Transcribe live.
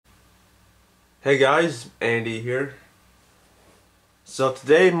Hey guys, Andy here. So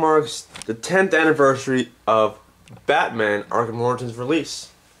today marks the 10th anniversary of Batman Arkham Origins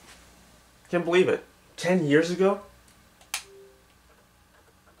release. Can't believe it. 10 years ago?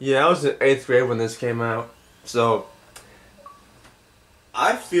 Yeah, I was in 8th grade when this came out. So,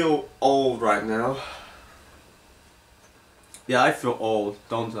 I feel old right now. Yeah, I feel old,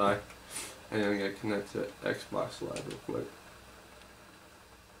 don't I? And I'm gonna connect to Xbox Live real quick.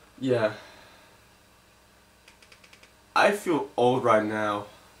 Yeah. I feel old right now.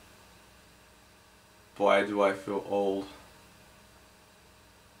 Boy, do I feel old.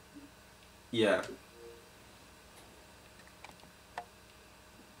 Yeah.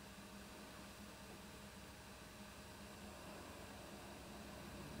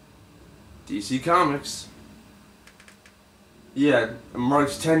 DC Comics. Yeah, it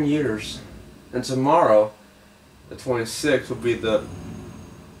marks 10 years. And tomorrow, the 26th, will be the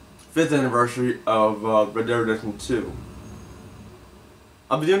 5th anniversary of Red Dead Redemption 2.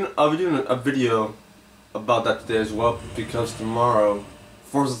 I'll be doing a video about that today as well, because tomorrow,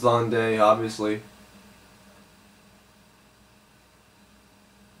 4th is on day, obviously.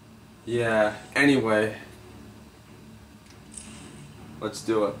 Yeah, anyway. Let's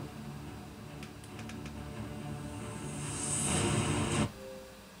do it.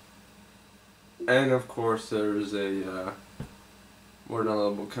 And of course there's a more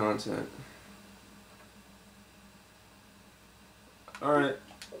downloadable content. Alright,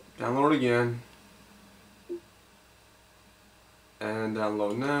 download again. And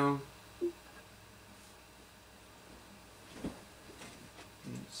download now. Let's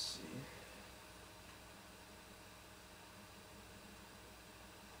see.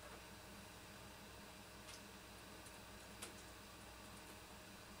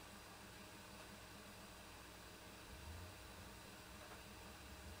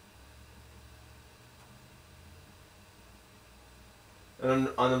 And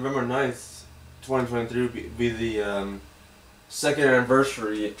on November 9th, 2023 will be the 2nd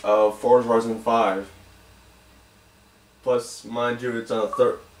anniversary of Forza Horizon 5. Plus, mind you, it's on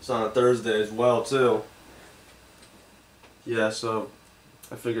a Thursday as well too. Yeah, so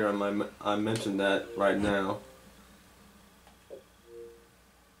I figure I mention that right now.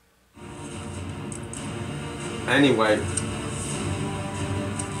 Anyway.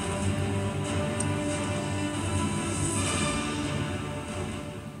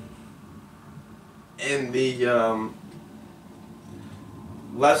 In the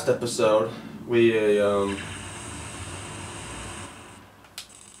last episode, we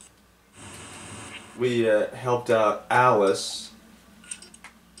helped out Alice.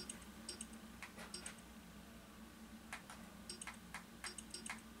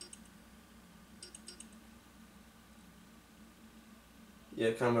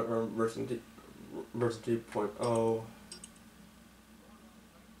 Yeah, Combat version 2.0.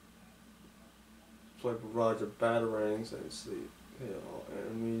 Play barrage of batarangs and sleep. Yeah, all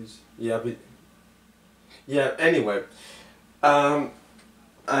enemies. Yeah, but yeah. Anyway, I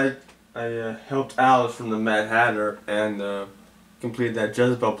helped Alice from the Mad Hatter and completed that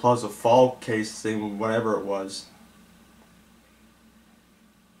Jezebel Plaza Fall case thing, whatever it was.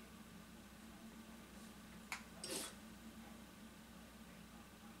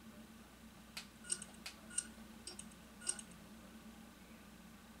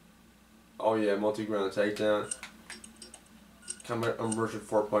 Oh yeah, multi-ground takedown. Combat Armor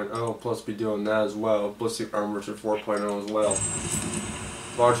 4.0, plus be doing that as well. Ballistic Armor 4.0 as well.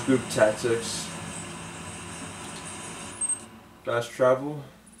 Large group tactics. Fast travel.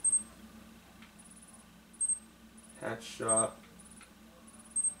 Hatch shot.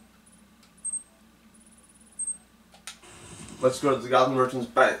 Let's go to the Gotham Merchant's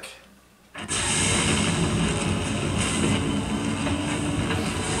Bank.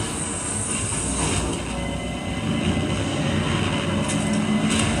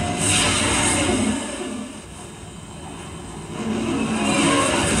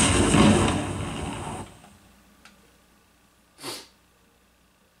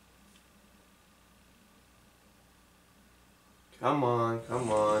 Come on, come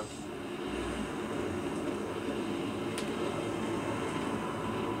on.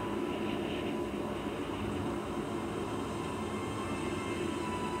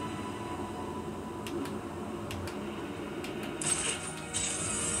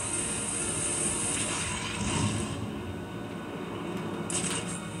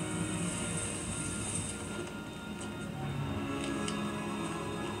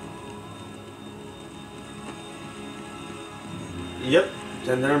 Yep,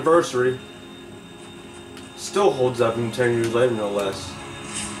 10th anniversary. Still holds up in 10 years later, no less.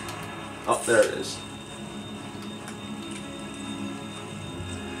 Oh, there it is.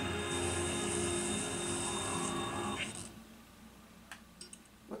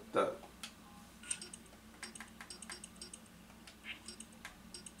 What the?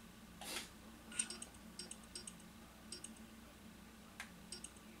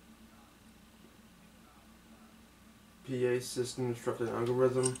 PA system disrupted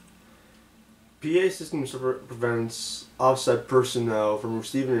algorithm. PA system prevents offsite personnel from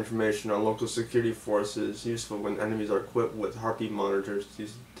receiving information on local security forces, useful when enemies are equipped with heartbeat monitors to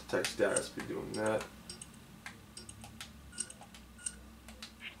detect status. Be doing that.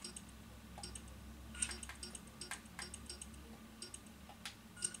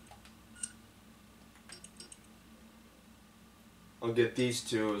 I'll get these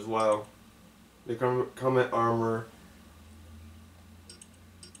two as well. The combat armor.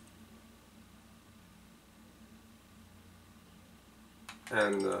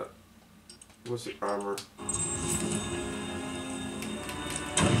 And what's the armor?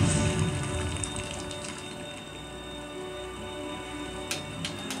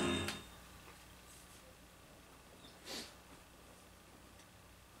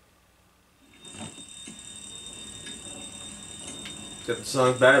 Got the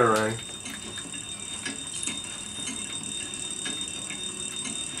sonic batarang.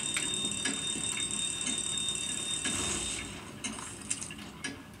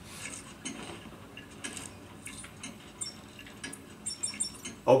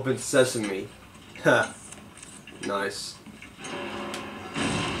 Open sesame. Ha. Nice.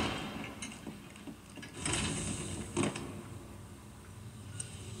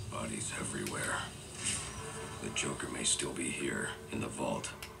 Bodies everywhere. The Joker may still be here, in the vault.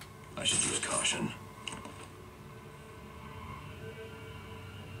 I should use caution.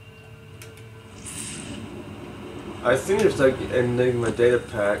 I think there's like an Enigma data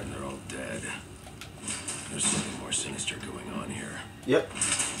pack. They're all dead. There's something more sinister going on here. Yep.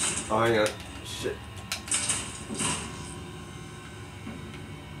 Oh, hang on. Shit.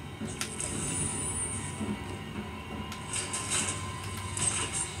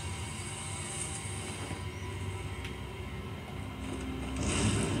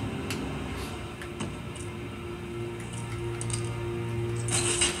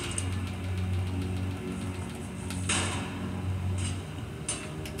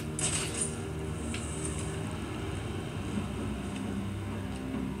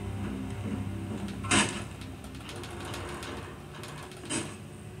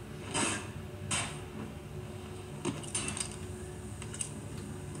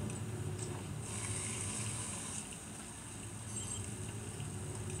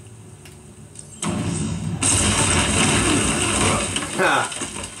 Ha!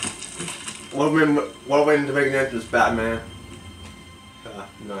 What way to make an entrance, Batman? Ah,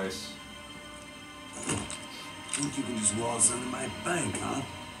 nice. Think you can just waltz under my bank, huh?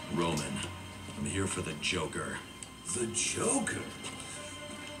 Roman, I'm here for the Joker. The Joker?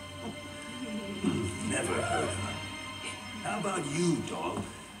 Never heard of him. How about you, dog?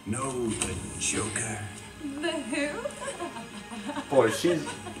 Know the Joker? The who? Boy,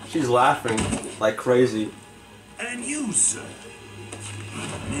 she's laughing like crazy. And you, sir?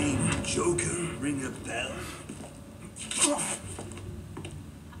 Name Joker ring a bell?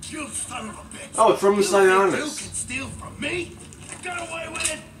 You son of a bitch! Oh, it's from the You Psionics. can steal from me? I got away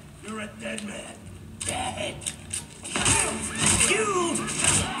with it? You're a dead man. Dead. You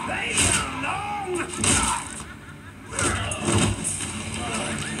stay alone!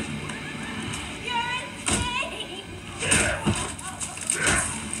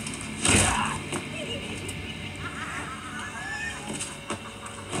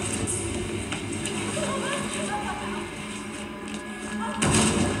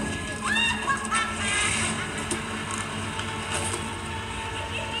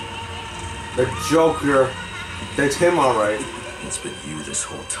 The Joker. That's him, alright. It's been you this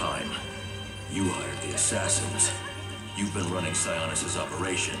whole time. You hired the assassins. You've been running Psionis'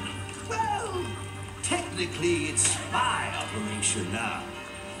 operation. Well, technically it's spy operation now.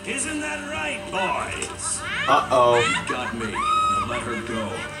 Isn't that right, boys? Uh-oh. You got me. Now let her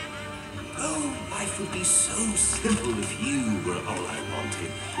go. Oh, life would be so simple if you were all I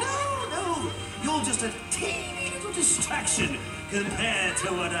wanted. No, you're just a teeny little distraction compared to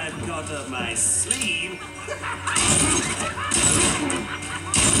what I've got up my sleeve.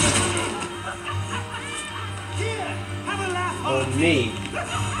 Here, have a laugh On me. Do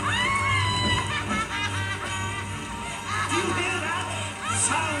you hear that?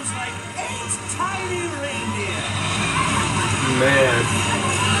 Sounds like 8 tiny reindeer. Man.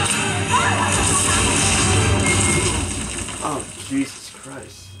 Oh, Jesus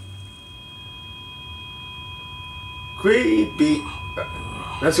Christ. Creepy.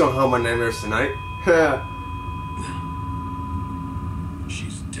 That's gonna help my nightmares tonight.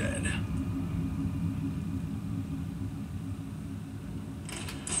 She's dead.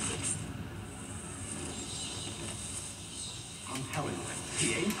 I'm telling you,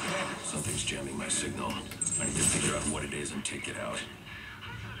 he ain't dead. Something's jamming my signal. I need to figure out what it is and take it out.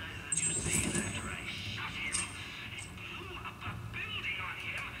 You see that, right? Shot him. It blew up a building on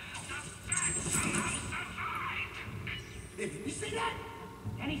him. The bats survived. You see that?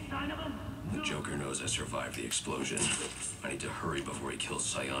 Any sign of him? The Joker knows I survived the explosion. I need to hurry before he kills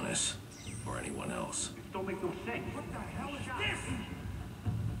Sionis. Or anyone else. It don't make no sense. What the hell is this?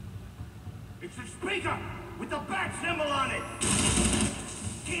 It's a speaker with the bat symbol on it.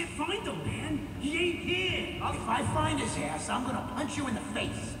 Can't find him, man. He ain't here. If I find his ass, I'm gonna punch you in the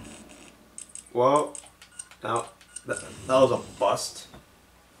face. Well, now that was a bust.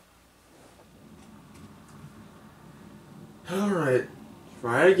 Alright,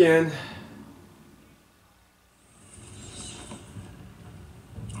 try again.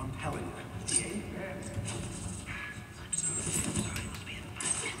 I'm telling you, he ain't dead.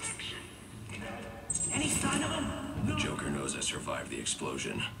 Any sign of him? The Joker knows I survived the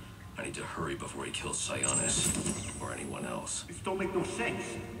explosion. I need to hurry before he kills Sionis. Or anyone else. This don't make no sense.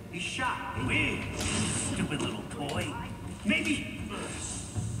 He's shot. Where? Stupid little toy. Maybe.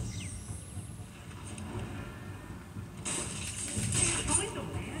 Can't find him,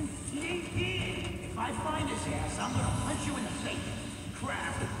 man. He ain't here. If I find his ass, I'm gonna punch you in the face.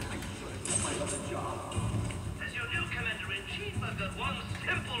 Crap. I should have done my other job. As your new commander-in-chief, I've got one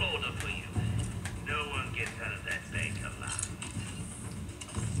simple order for you. No one gets out of that bank alive.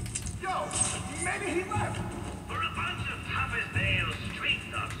 Yo, maybe he left. For a bunch of top-as-nails street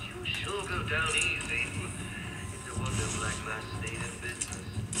thugs, you sure go down easy. It's a wonder Black Mass stayed in business.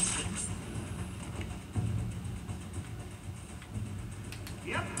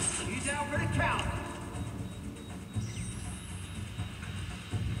 Yep, he's out for the count.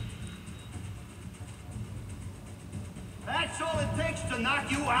 That's all it takes to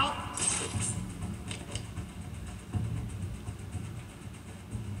knock you out.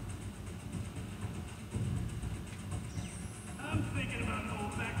 I'm thinking about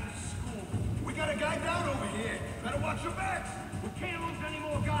going back to school. We got a guy down over here. Better watch your backs. We can't lose any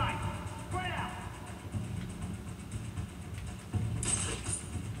more guys. Spread out.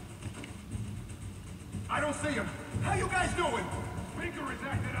 I don't see him. How you guys doing? Finger is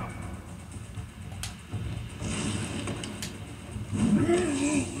acting up.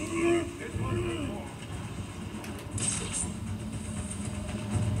 This one's wrong.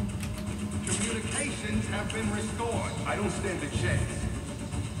 Communications have been restored. I don't stand a chance.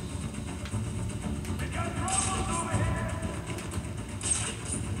 We got problems over here.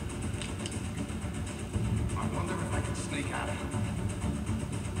 I wonder if I can sneak out of here.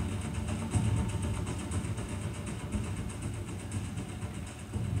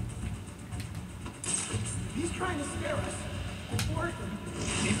 He's trying to scare us. It's working.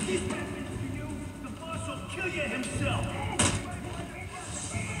 If this happens to you, the boss will kill you himself.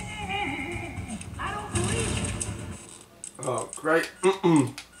 I don't believe it. Oh, great.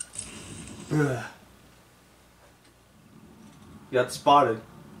 Got spotted.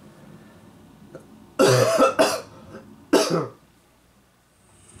 I'm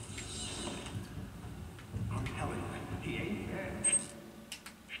telling you, he ain't dead.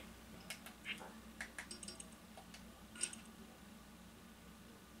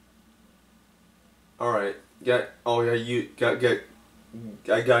 All right. Oh yeah.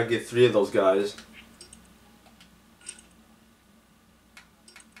 I gotta get 3 of those guys.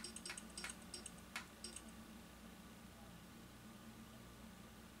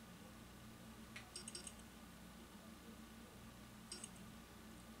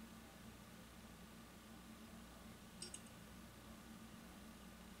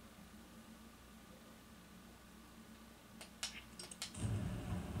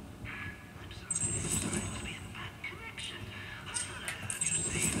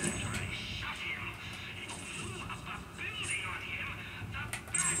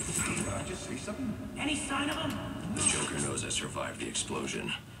 Any sign of him? The Joker knows I survived the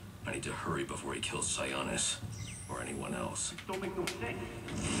explosion. I need to hurry before he kills Sionis. Or anyone else. Don't make no sense.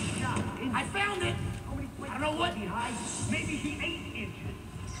 Yeah, I found it. I don't know what he hides. Maybe he ain't injured.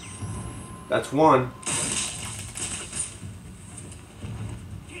 That's one.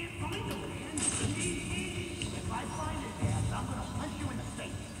 Can't find him, man. If I find his ass, I'm gonna punch you in the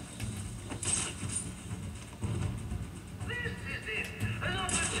face. This is it. An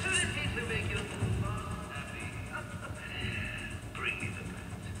opportunity to make your boss happy. Bring me the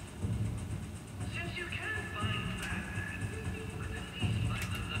bat. Since you can't find bat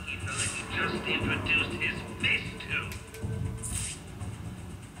just introduced his fist to.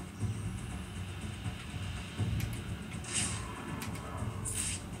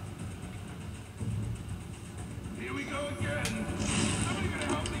 Here we go again. Somebody gonna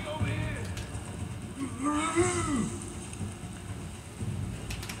help me over here? Think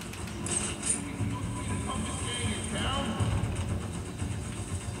we can go through the toughest gang in town?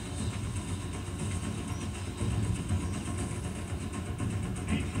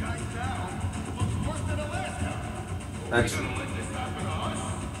 Each guy down looks worse than the last time. That's Gonna let this happen to us?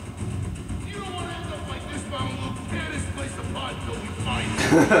 You don't want to end up like this, Mama. We'll tear this place apart till we find it.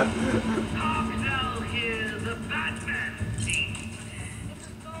 Hark thou here, the Batman theme. It's a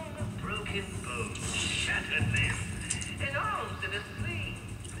song of broken bones, shattered limbs, and arms in a sling.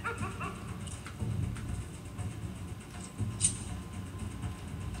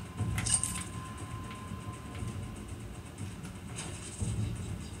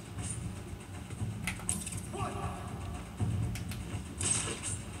 What?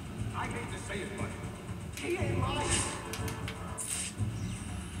 I hate to say it, but he ain't lying.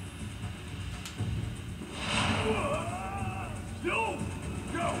 Yo!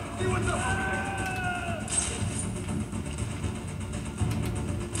 Yo! See what's up over there!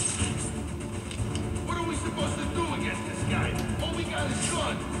 What are we supposed to do against this guy? All we got is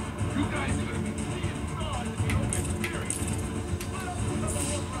guns. You guys are gonna be seeing stars if you don't get serious. Let us do another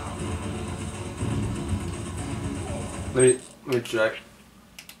one round. let me check.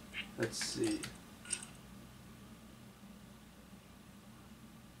 Let's see.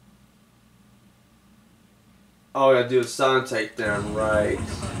 Oh, I gotta do a sound takedown, right?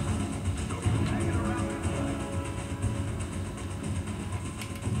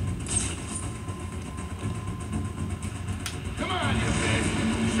 Come on, you bitch!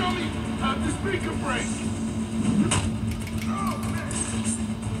 Show me how the speaker breaks! Oh, man!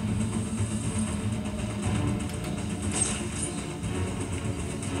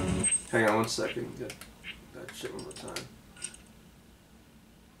 Hang on one second. Get that shit one more time.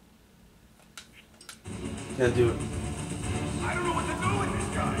 Can't do it. I don't know what to do with this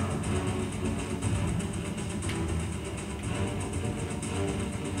guy!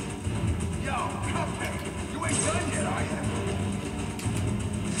 Yo, Cupcake! You ain't done yet, are you?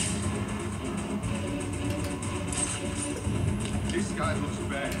 This guy looks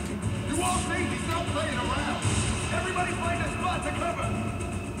bad. You all think he's not playing around. Everybody find a spot to cover.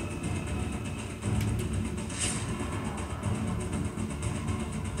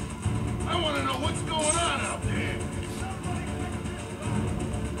 I want to know what's going on out there.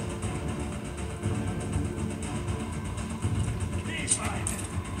 He's fine.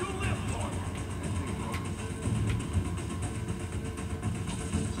 You live longer.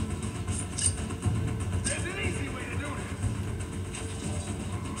 There's an easy way to do this.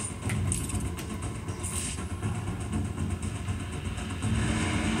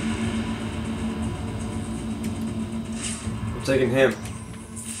 I'm taking him.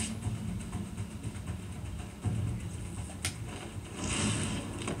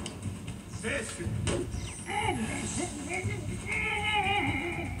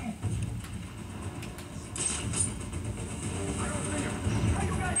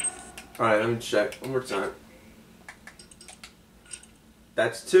 Alright, let me check one more time.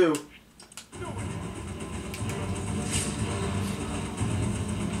 That's 2.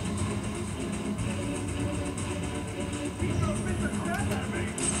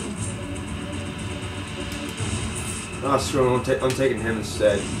 Oh, screw it, I'm taking him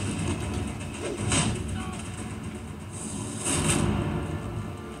instead.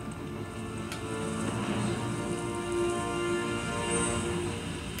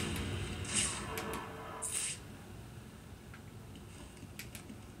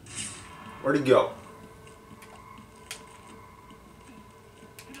 Where'd he go?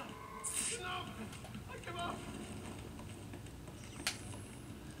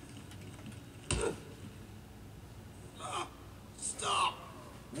 Stop!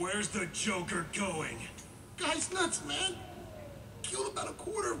 Where's the Joker going? Guy's nuts, man. Killed about a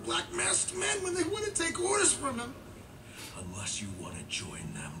quarter of black masked men when they wouldn't take orders from him. Unless you want to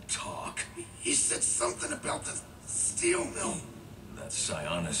join them, talk. He said something about the steel mill. That's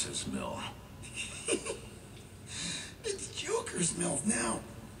Sionis's mill. It's Joker's mill now.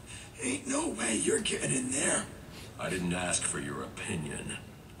 Ain't no way you're getting in there. I didn't ask for your opinion.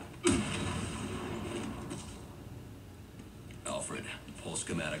 Alfred, pull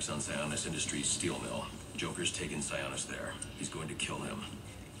schematics on Sionis Industries steel mill. Joker's taken Sionis there. He's going to kill him.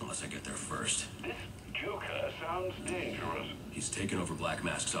 Unless I get there first. This Joker sounds dangerous. He's taken over Black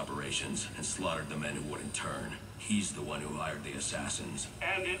Mask's operations and slaughtered the men who wouldn't turn. He's the one who hired the assassins.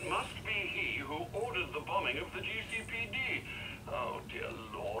 And it must be he who ordered the bombing of the GCPD. Oh, dear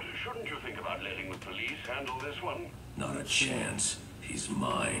Lord. Shouldn't you think about letting the police handle this one? Not a chance. He's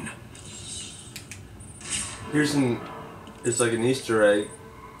mine. Here's it's like an Easter egg.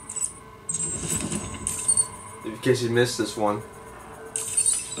 In case you missed this one.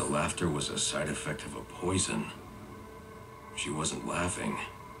 The laughter was a side effect of a poison. She wasn't laughing.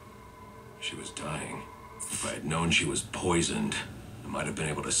 She was dying. If I had known she was poisoned, I might have been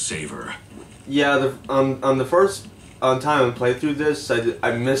able to save her. Yeah, on the first time I played through this,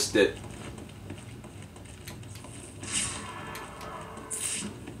 I missed it.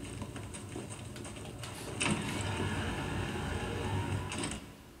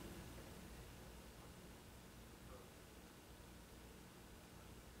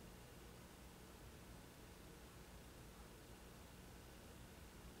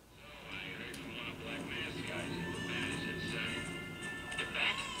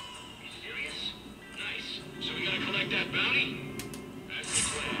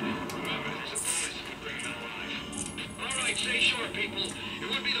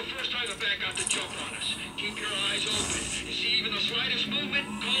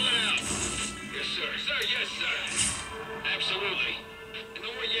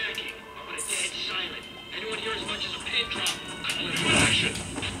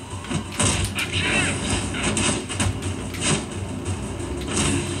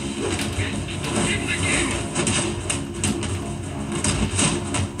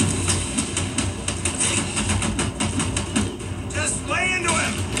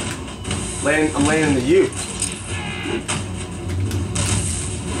 I'm laying into you.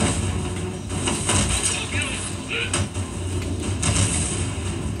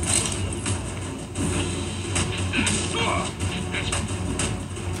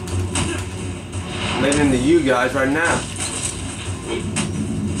 I'm laying into you guys right now.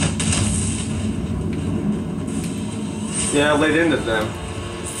 Yeah, I laid into them.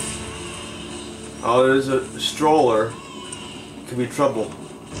 Oh, there's a stroller. Could be trouble.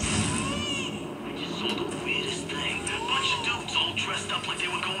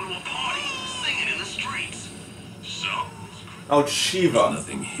 Oh, Shiva. There's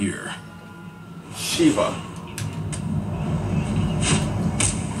nothing here. Shiva.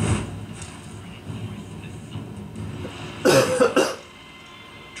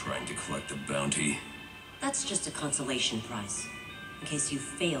 Trying to collect the bounty. That's just a consolation prize, in case you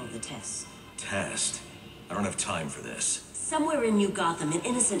fail the test. Test? I don't have time for this. Somewhere in New Gotham, an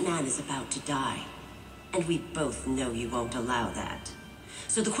innocent man is about to die. And we both know you won't allow that.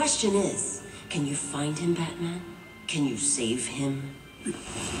 So the question is, can you find him, Batman? Can you save him?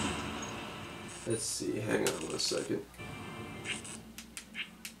 Let's see, hang on one second.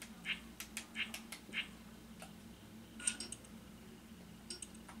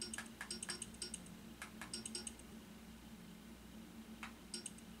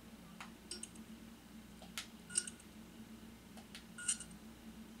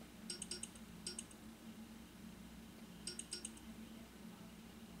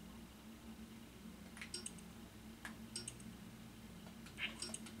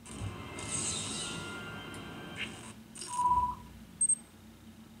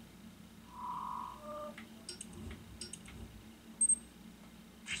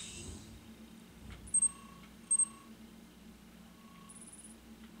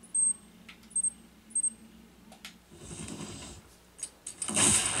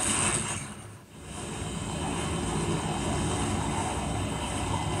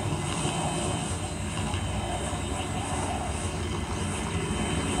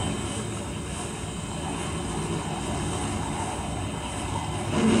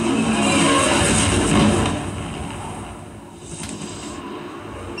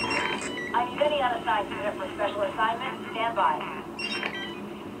 For special assignment, stand by.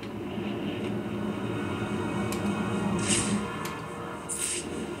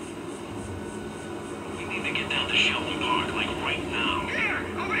 We need to get down to Shelton Park, like right now. Here!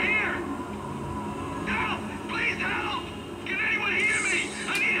 Over here! Help! Please help! Can anyone hear me?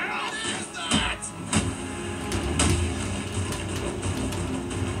 I need help!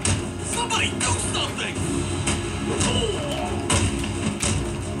 Somebody do something!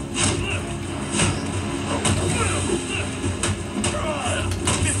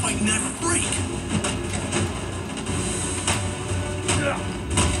 This might never break.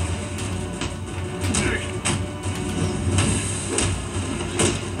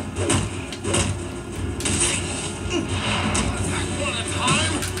 One at a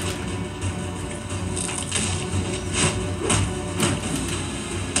time.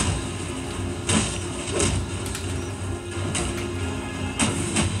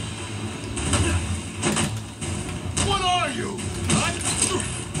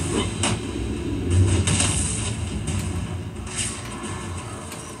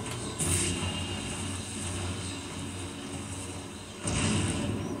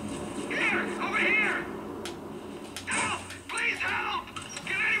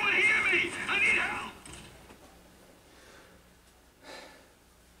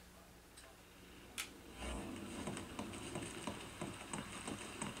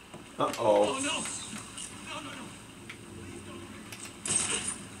 Uh-oh. Oh, no. No, no, no. Please don't.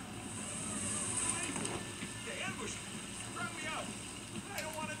 They ambushed. Run me out. I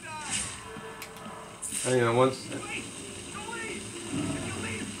don't want to die. Hang on, once. Wait. Don't leave. If you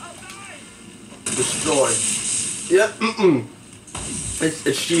leave, I'll die. Destroy. Yep.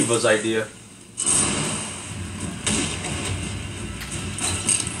 It's Shiva's idea.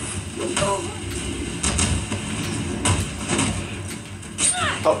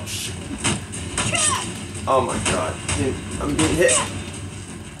 Oh shit. Oh my god. I'm being hit.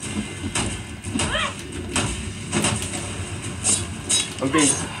 I'm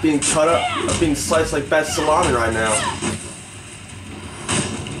being cut up. I'm being sliced like bad salami right now.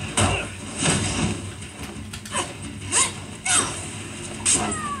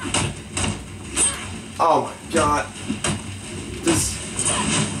 Oh my god. This.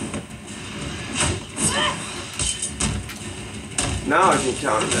 Now I can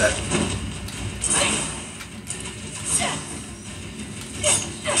counter that.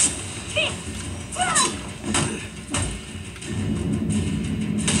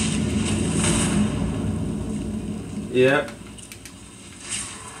 Yep.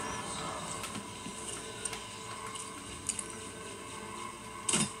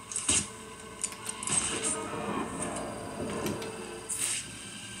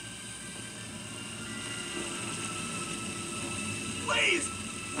 Please,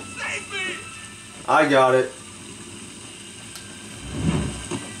 save me. I got it.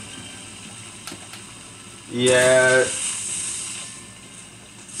 Yeah.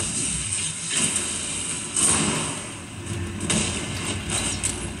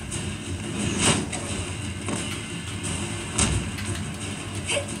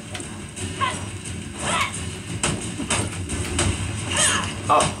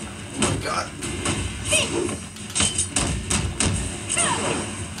 Oh my god.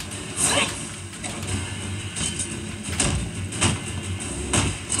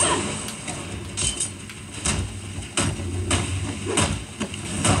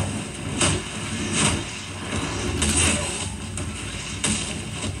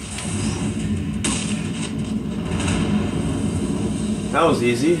 That was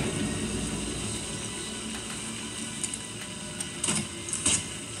easy.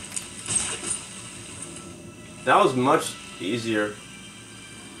 That was much easier.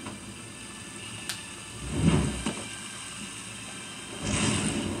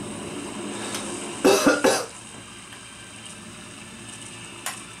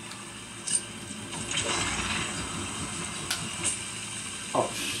 Oh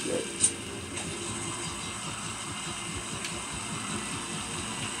shit.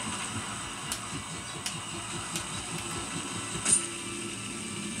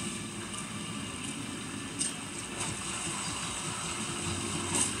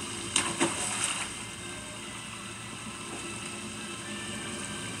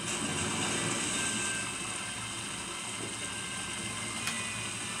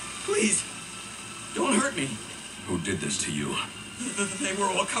 Please, don't hurt me. Who did this to you? They were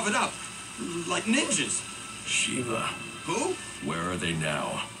all covered up, like ninjas. Shiva. Who? Where are they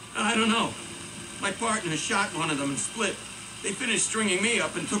now? I don't know. My partner shot one of them and split. They finished stringing me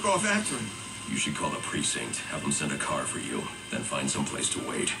up and took off after him. You should call the precinct, have them send a car for you, then find some place to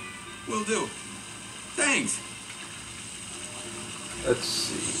wait. Will do. Thanks. Let's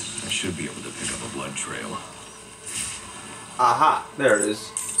see. I should be able to pick up a blood trail. Aha, there it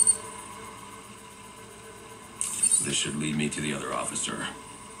is. This should lead me to the other officer.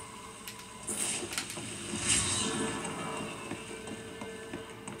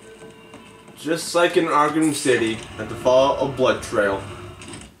 Just like in Arkham City, I have to follow a blood trail.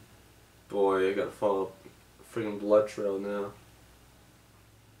 Boy, I gotta follow a freaking blood trail now.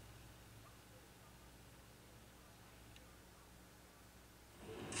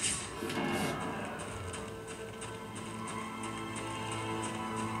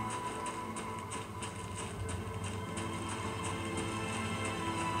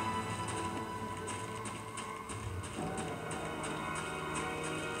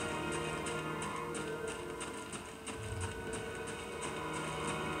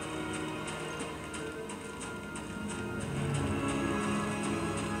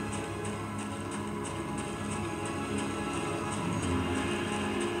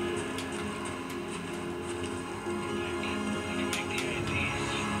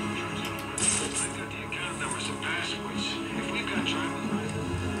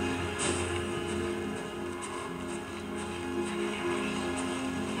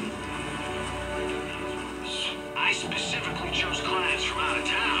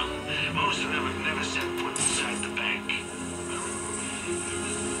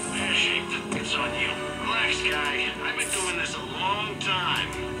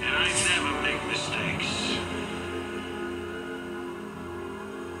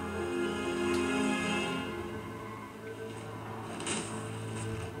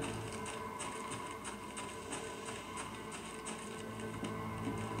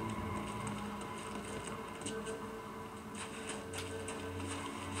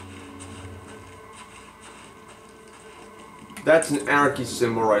 That's an anarchy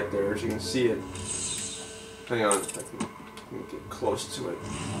symbol right there, as you can see it. Hang on, if I can get close to it.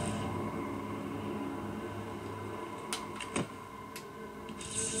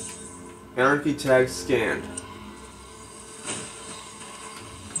 Anarchy tag scanned.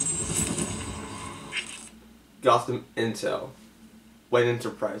 Gotham Intel. Wayne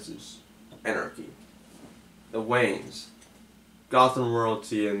Enterprises. Anarchy. The Waynes. Gotham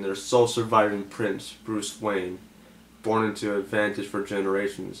royalty and their sole surviving prince, Bruce Wayne. Born into advantage for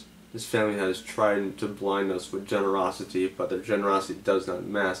generations. His family has tried to blind us with generosity, but their generosity does not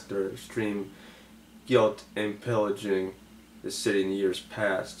mask their extreme guilt in pillaging the city in years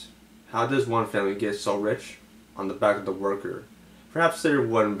past. How does one family get so rich? On the back of the worker. Perhaps there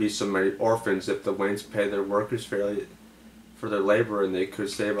wouldn't be so many orphans if the Waynes paid their workers fairly for their labor and they could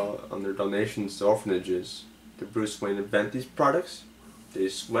save out on their donations to orphanages. Did Bruce Wayne invent these products? Did he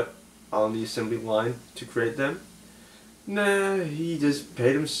sweat on the assembly line to create them? Nah, he just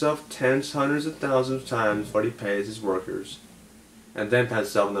paid himself tens, hundreds of thousands of times what he pays his workers. And then pats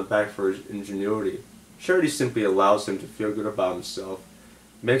himself on the back for his ingenuity. Charity simply allows him to feel good about himself.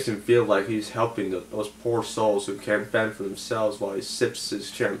 Makes him feel like he's helping those poor souls who can't fend for themselves while he sips his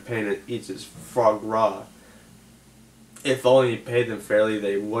champagne and eats his foie gras. If only he paid them fairly,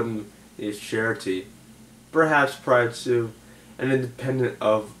 they wouldn't need charity. Perhaps prior to and independent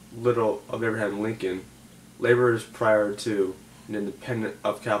of Abraham Lincoln, labor is prior to and independent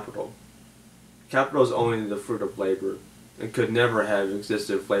of capital. Capital is only the fruit of labor, and could never have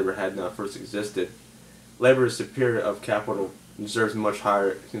existed if labor had not first existed. Labor is superior of capital and deserves much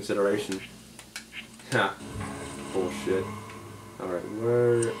higher consideration. Ha. Bullshit. Alright,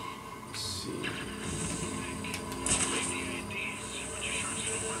 let's see.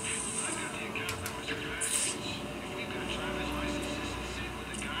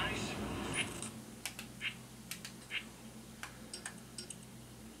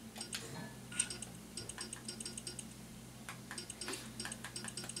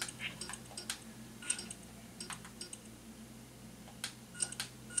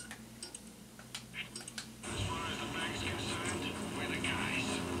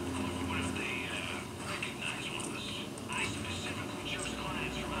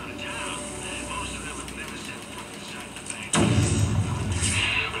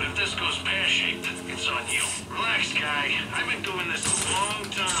 Relax, guy. I've been doing this a long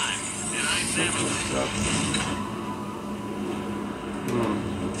time, and I never...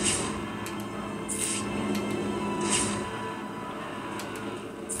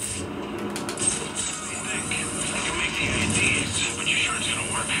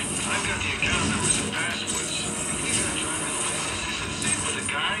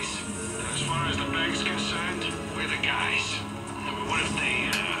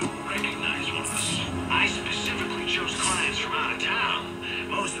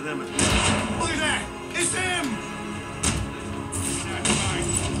 Look at that! It's him!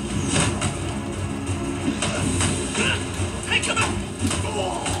 Hey, come on!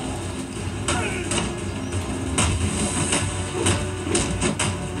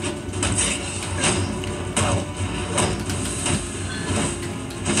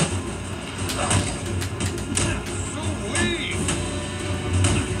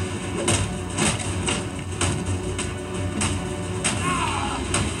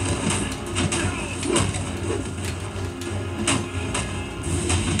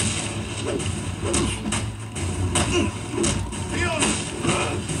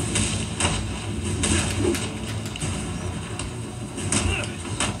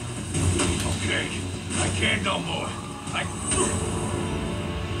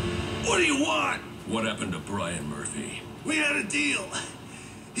 What do you want? What happened to Brian Murphy? We had a deal.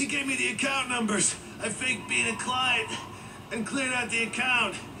 He gave me the account numbers. I faked being a client and cleared out the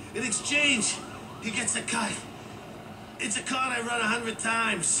account. In exchange, he gets a cut. It's a con I run 100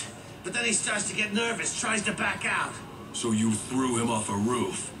 times. But then he starts to get nervous, tries to back out. So you threw him off a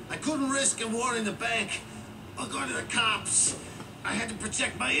roof? I couldn't risk him warning the bank or going to the cops. I had to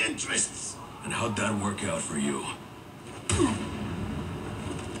protect my interests. And how'd that work out for you?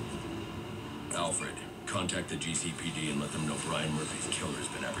 Alfred, contact the GCPD and let them know Brian Murphy's killer's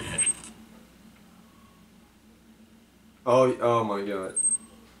been apprehended. Oh my god.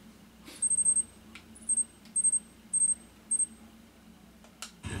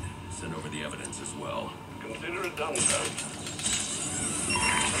 Send over the evidence as well. Consider it done, sir.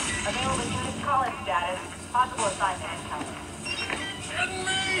 Available unit call-in status. Possible assignment incoming. Kidding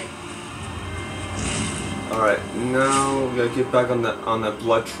me? Alright, now we gotta get back on that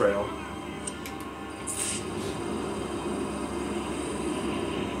blood trail.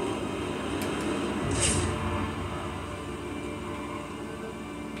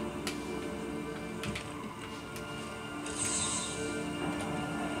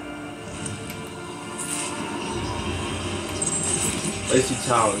 AC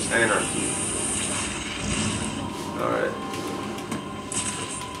Towers, Anarchy. Alright.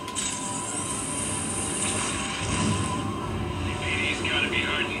 The PD's gotta be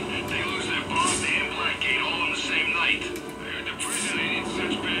hurting. They lose their boss and Blackgate all on the same night. I heard the prison ain't in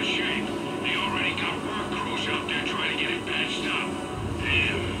such bad shape. They already got work crews out there trying to get it patched up.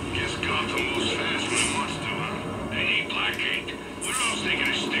 Damn, guess Gotham moves fast when it wants to, huh? They need Blackgate. We're all taking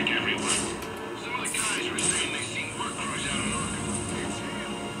a stick everywhere. Some of the guys were saying they seen work crews out in Arkham.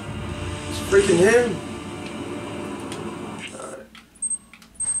 It's freaking him! Alright.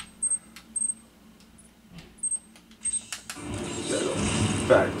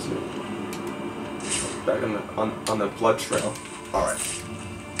 Gotta go back on the blood trail. Alright.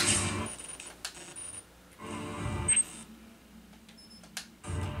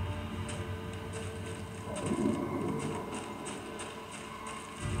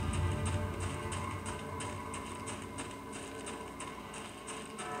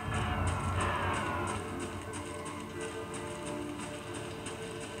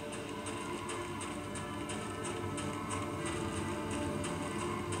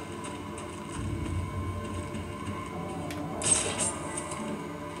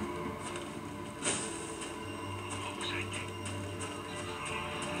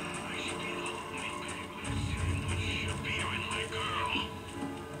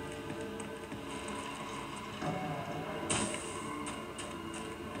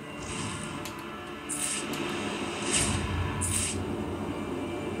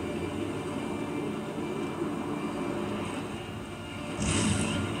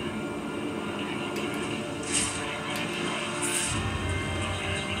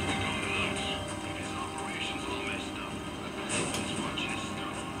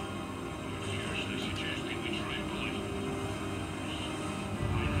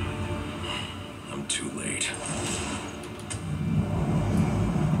 Too late.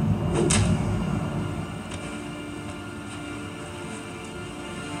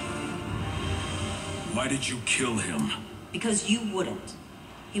 Why did you kill him? Because you wouldn't.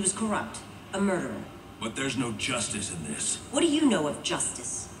 He was corrupt, a murderer. But there's no justice in this. What do you know of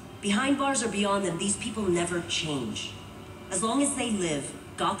justice? Behind bars or beyond them, these people never change. As long as they live,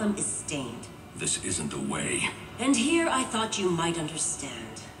 Gotham is stained. This isn't the way. And here I thought you might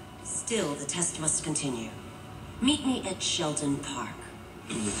understand. Still, the test must continue. Meet me at Sheldon Park.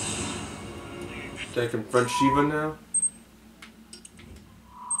 Can I confront Shiva now?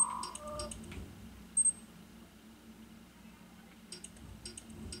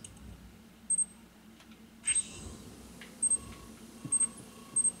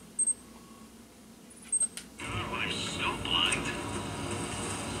 I'm so blind.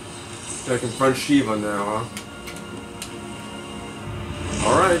 Can I confront Shiva now, huh?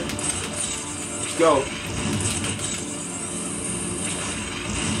 Alright. Let's go.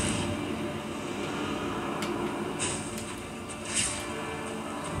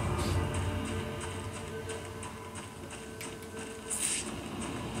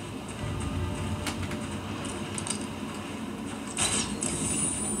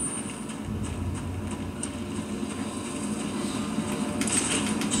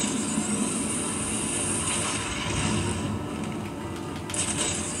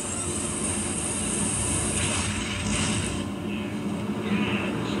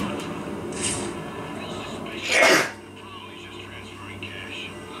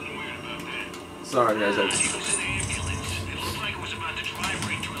 Sorry guys, He was in an ambulance. It looked like it was about to drive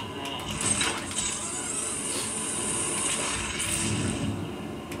right through a wall.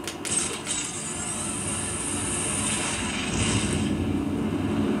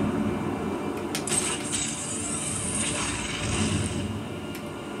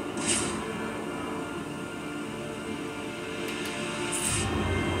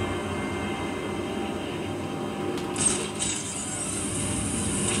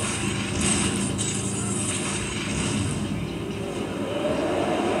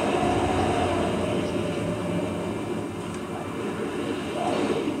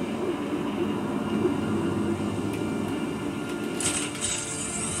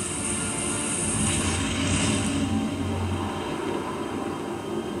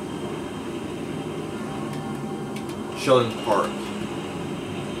 Sheldon Park.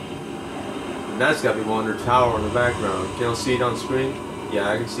 And that's gotta be Wonder Tower in the background. Can you see it on screen?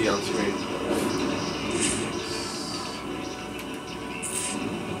 Yeah, I can see it on screen.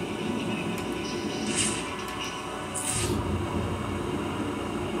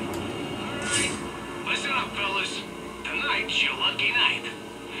 Listen up, fellas. Tonight's your lucky night.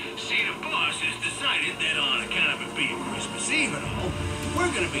 See, the boss has decided that on account of it being Christmas Eve and all,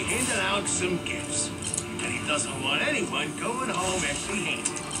 we're gonna be handing out some gifts. And he doesn't want anyone going home empty-handed.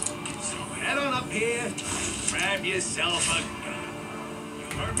 So head on up here, grab yourself a gun. You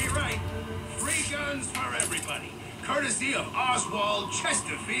heard me right. Free guns for everybody. Courtesy of Oswald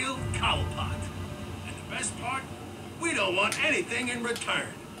Chesterfield Cowpot. And the best part, we don't want anything in return.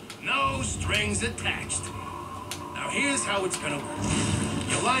 No strings attached. Now here's how it's gonna work.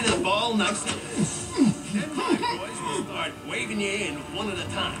 You line up all nice and then my boys will start waving you in one at a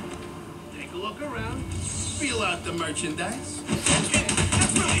time. Take a look around, feel out the merchandise. Okay,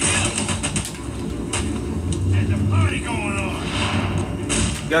 that's really him. There's a party going on.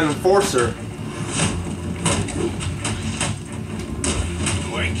 Got an enforcer.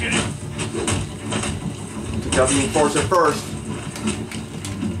 You ain't kidding. Took out the enforcer first.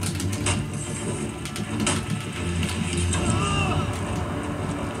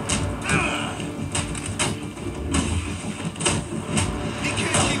 You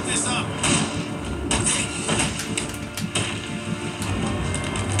can't keep this up.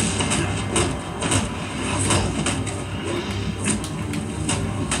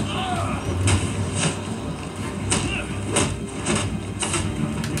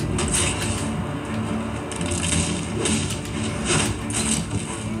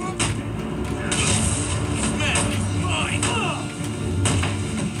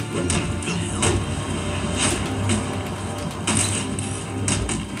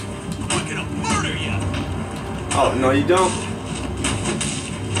 Oh, no you don't.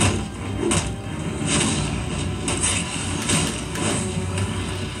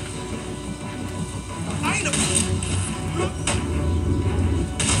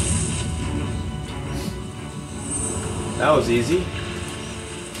 That was easy.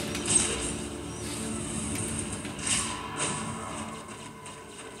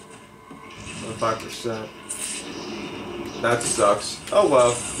 Another 5%. That sucks. Oh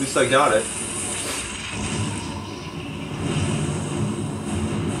well, at least I got it.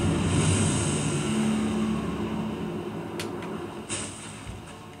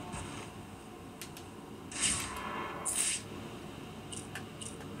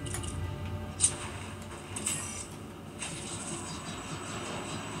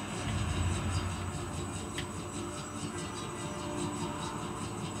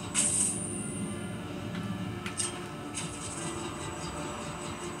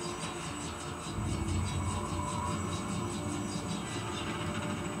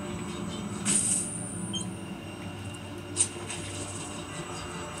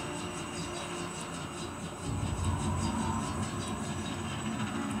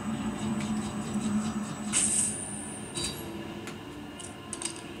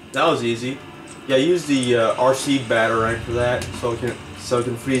 That was easy. Yeah, use the RC batarang for that, so it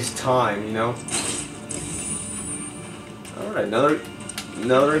can freeze time. You know. All right, another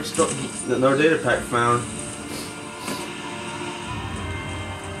data pack found.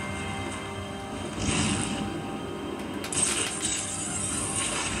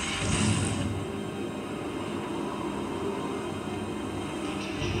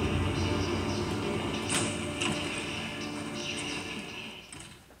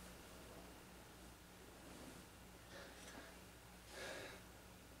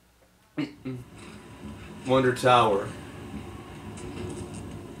 Wonder Tower.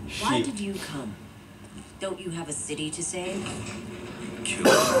 Why Sheep. did you come? Don't you have a city to save? Kill.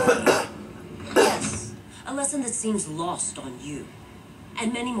 Yes, a lesson that seems lost on you.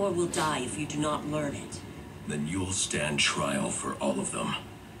 And many more will die if you do not learn it. Then you'll stand trial for all of them.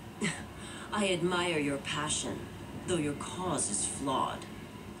 I admire your passion, though your cause is flawed.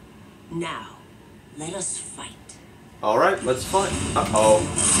 Now, let us fight. All right, let's fight. Uh-oh.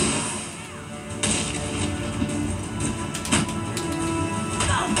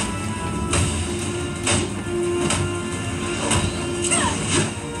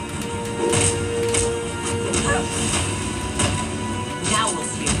 Now we'll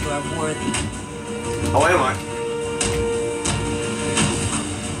see if you are worthy. Oh, am I?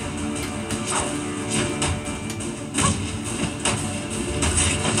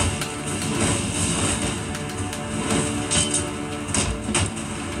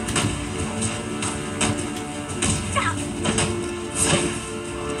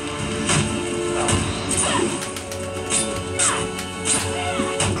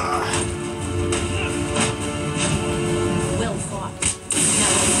 Well fought.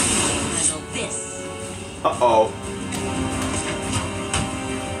 Now let's handle this. Uh-oh.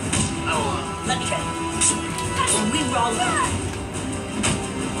 Let me go. When we roll back.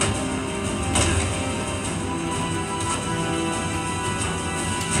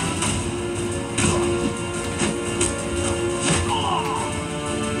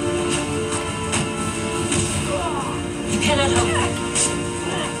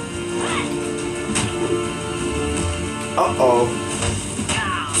 Uh-oh.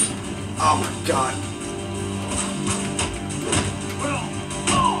 Oh my god.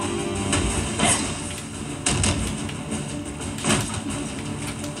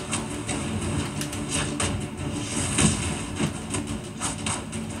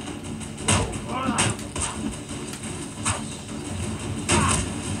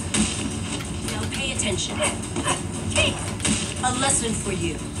 Now pay attention. A lesson for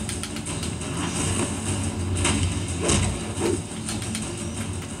you.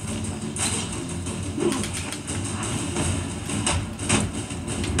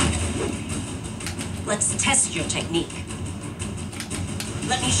 Let's test your technique.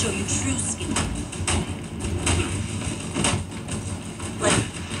 Let me show you true skill.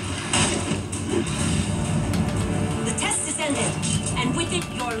 The test is ended, and with it,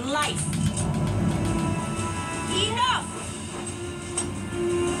 your life. Enough!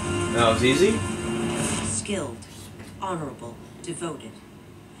 That was easy? Skilled, honorable, devoted.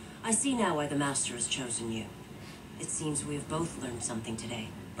 I see now why the Master has chosen you. It seems we have both learned something today.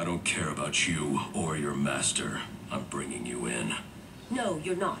 I don't care about you or your master. I'm bringing you in. No,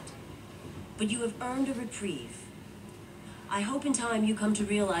 you're not. But you have earned a reprieve. I hope in time you come to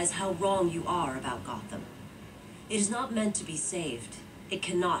realize how wrong you are about Gotham. It is not meant to be saved. It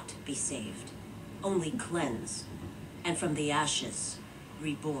cannot be saved. Only cleansed. And from the ashes,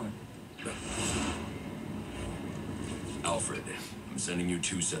 reborn. Alfred, I'm sending you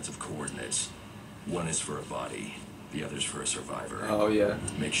 2 sets of coordinates. One is for a body, the other's for a survivor. Oh, yeah.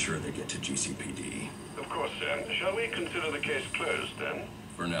 Make sure they get to GCPD. Of course, sir. Shall we consider the case closed, then?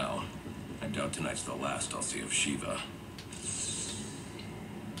 For now. I doubt tonight's the last I'll see of Shiva.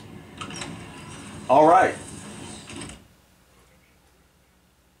 Alright.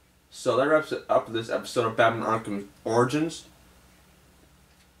 So that wraps it up for this episode of Batman Arkham Origins.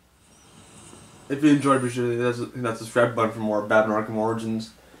 If you enjoyed, be sure to hit that subscribe button for more Batman Arkham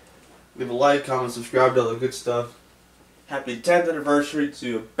Origins. Leave a like, comment, subscribe to all the good stuff. Happy 10th anniversary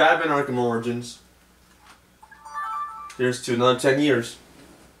to Batman Arkham Origins. Here's to another 10 years.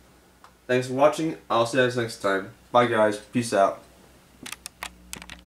 Thanks for watching. I'll see you guys next time. Bye guys. Peace out.